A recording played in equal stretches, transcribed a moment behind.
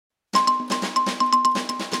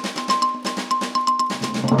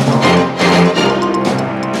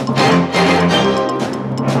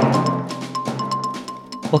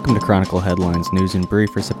Welcome to Chronicle Headlines News in Brief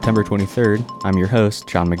for September 23rd. I'm your host,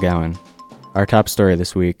 John McGowan. Our top story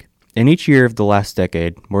this week. In each year of the last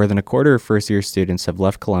decade, more than a quarter of first-year students have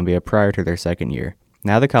left Columbia prior to their second year.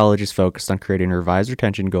 Now the college is focused on creating revised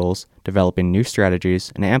retention goals, developing new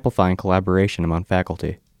strategies, and amplifying collaboration among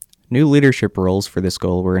faculty. New leadership roles for this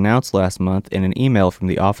goal were announced last month in an email from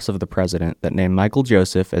the Office of the President that named Michael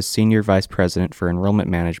Joseph as Senior Vice President for Enrollment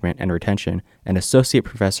Management and Retention and Associate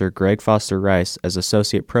Professor Greg Foster Rice as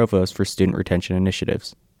Associate Provost for Student Retention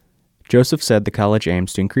Initiatives. Joseph said the college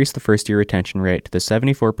aims to increase the first-year retention rate to the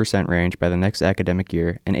 74% range by the next academic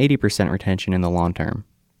year and 80% retention in the long term.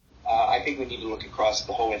 I think we need to look across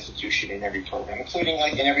the whole institution in every program, including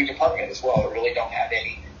in every department as well. We really don't have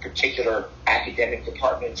any particular academic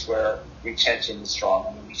departments where retention is strong.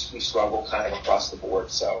 I mean, we struggle kind of across the board.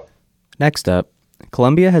 So, next up,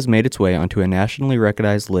 Columbia has made its way onto a nationally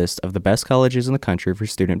recognized list of the best colleges in the country for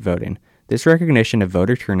student voting. This recognition of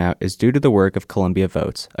voter turnout is due to the work of Columbia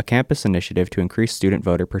Votes, a campus initiative to increase student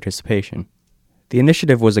voter participation. The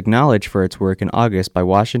initiative was acknowledged for its work in August by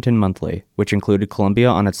Washington Monthly, which included Columbia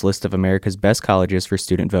on its list of America's best colleges for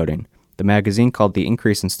student voting. The magazine called the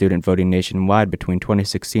increase in student voting nationwide between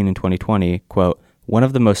 2016 and 2020, quote, one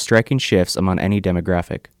of the most striking shifts among any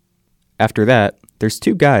demographic. After that, there's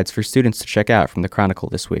two guides for students to check out from the Chronicle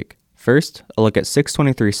this week. First, a look at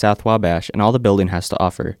 623 South Wabash and all the building has to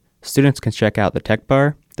offer. Students can check out the tech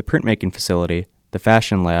bar, the printmaking facility, the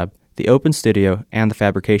fashion lab, the open studio, and the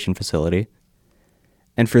fabrication facility.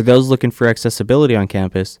 And for those looking for accessibility on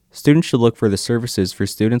campus, students should look for the Services for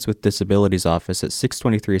Students with Disabilities office at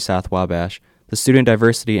 623 South Wabash, the Student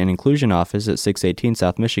Diversity and Inclusion office at 618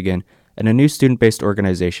 South Michigan, and a new student-based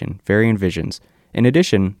organization, Varying Visions. In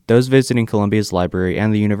addition, those visiting Columbia's library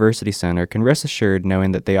and the University Center can rest assured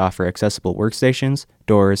knowing that they offer accessible workstations,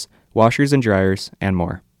 doors, washers and dryers, and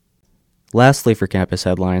more. Lastly for campus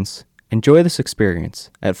headlines, enjoy this experience.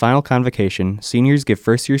 At Final Convocation, seniors give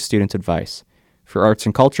first-year students advice. For arts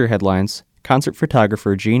and culture headlines, concert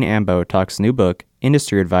photographer Gene Ambo talks new book,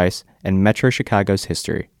 industry advice, and Metro Chicago's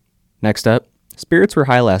history. Next up, spirits were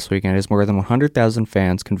high last weekend as more than 100,000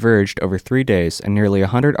 fans converged over 3 days and nearly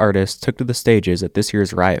 100 artists took to the stages at this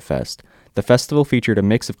year's Riot Fest. The festival featured a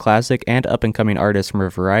mix of classic and up-and-coming artists from a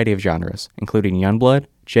variety of genres, including Youngblood,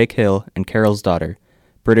 Jake Hill, and Carol's Daughter.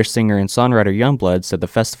 British singer and songwriter Youngblood said the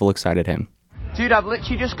festival excited him. Dude, I've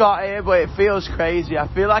literally just got here, but it feels crazy.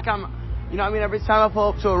 I feel like you know what I mean? Every time I pull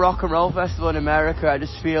up to a rock and roll festival in America, I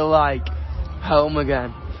just feel like home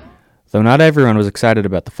again. Though not everyone was excited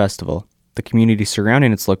about the festival, the community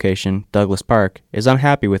surrounding its location, Douglas Park, is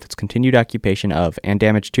unhappy with its continued occupation of and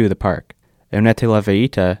damage to the park. Unete La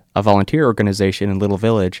Veita, a volunteer organization in Little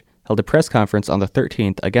Village, held a press conference on the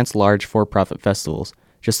 13th against large for-profit festivals,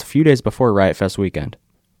 just a few days before Riot Fest weekend.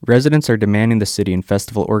 Residents are demanding the city and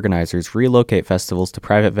festival organizers relocate festivals to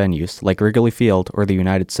private venues like Wrigley Field or the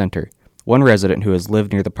United Center. One resident who has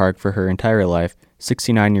lived near the park for her entire life,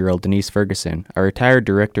 69-year-old Denise Ferguson, a retired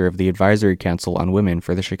director of the Advisory Council on Women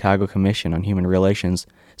for the Chicago Commission on Human Relations,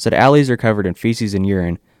 said alleys are covered in feces and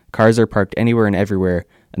urine, cars are parked anywhere and everywhere,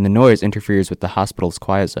 and the noise interferes with the hospital's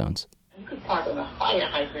quiet zones. You could park on a fire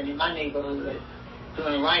hydrant in my neighborhood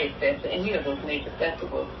during Riot Fest, any of those major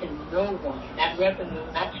festivals, and no one, not revenue,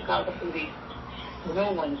 not Chicago police,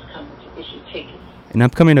 no one is coming to issue tickets. In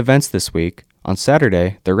upcoming events this week, on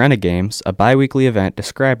Saturday, the Renegames, a bi-weekly event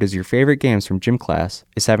described as your favorite games from gym class,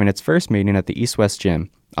 is having its first meeting at the East-West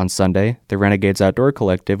Gym. On Sunday, the Renegades Outdoor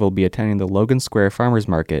Collective will be attending the Logan Square Farmers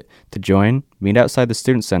Market. To join, meet outside the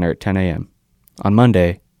Student Center at 10 a.m. On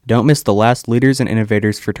Monday, don't miss the last Leaders and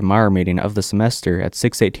Innovators for Tomorrow meeting of the semester at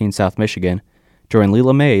 618 South Michigan. Join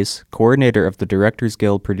Leela Mays, coordinator of the Directors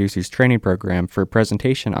Guild Producers Training Program, for a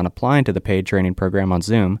presentation on applying to the paid training program on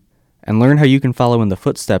Zoom. And learn how you can follow in the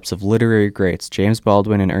footsteps of literary greats James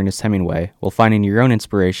Baldwin and Ernest Hemingway while finding your own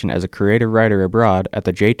inspiration as a creative writer abroad at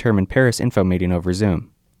the J-Term in Paris info meeting over Zoom.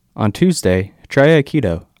 On Tuesday, try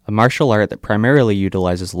Aikido, a martial art that primarily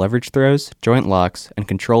utilizes leverage throws, joint locks, and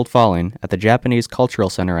controlled falling at the Japanese Cultural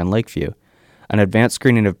Center on Lakeview. An advanced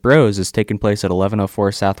screening of Bros is taking place at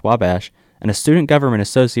 1104 South Wabash, and a Student Government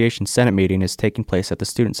Association Senate meeting is taking place at the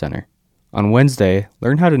Student Center. On Wednesday,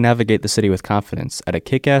 learn how to navigate the city with confidence at a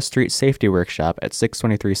Kick-Ass Street Safety Workshop at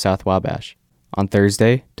 623 South Wabash. On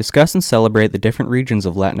Thursday, discuss and celebrate the different regions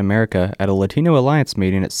of Latin America at a Latino Alliance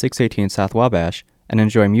meeting at 618 South Wabash, and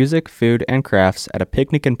enjoy music, food, and crafts at a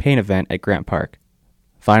picnic and paint event at Grant Park.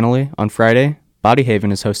 Finally, on Friday, Body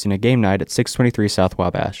Haven is hosting a game night at 623 South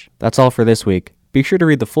Wabash. That's all for this week. Be sure to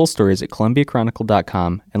read the full stories at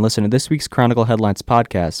ColumbiaChronicle.com and listen to this week's Chronicle Headlines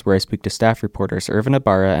podcast, where I speak to staff reporters Irvin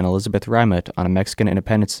Ibarra and Elizabeth Reimut on a Mexican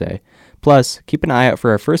Independence Day. Plus, keep an eye out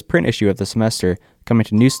for our first print issue of the semester, coming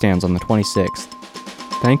to newsstands on the 26th.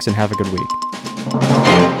 Thanks and have a good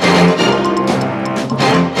week.